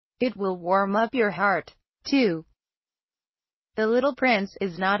It will warm up your heart. 2. The Little Prince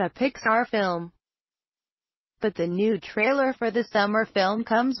is not a Pixar film, but the new trailer for the summer film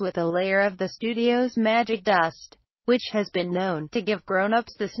comes with a layer of the studio's magic dust, which has been known to give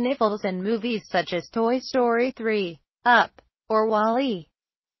grown-ups the sniffles in movies such as Toy Story 3, Up, or WALL-E.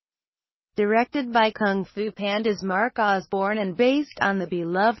 Directed by Kung Fu Panda's Mark Osborne and based on the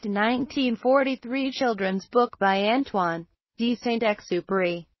beloved 1943 children's book by Antoine de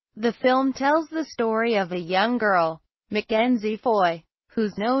Saint-Exupéry, the film tells the story of a young girl, Mackenzie Foy,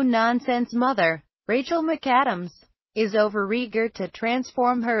 whose no-nonsense mother, Rachel McAdams, is overeager to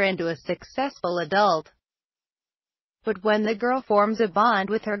transform her into a successful adult. But when the girl forms a bond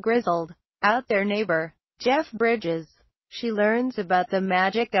with her grizzled, out-there neighbor, Jeff Bridges, she learns about the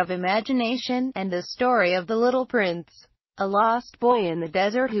magic of imagination and the story of the Little Prince, a lost boy in the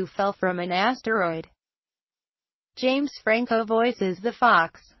desert who fell from an asteroid. James Franco voices the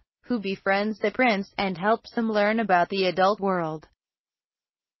fox, who befriends the prince and helps him learn about the adult world.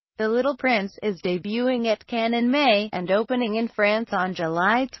 The Little Prince is debuting at Cannes in May and opening in France on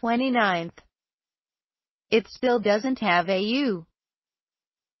July 29. It still doesn't have a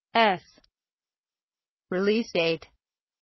U.S. release date.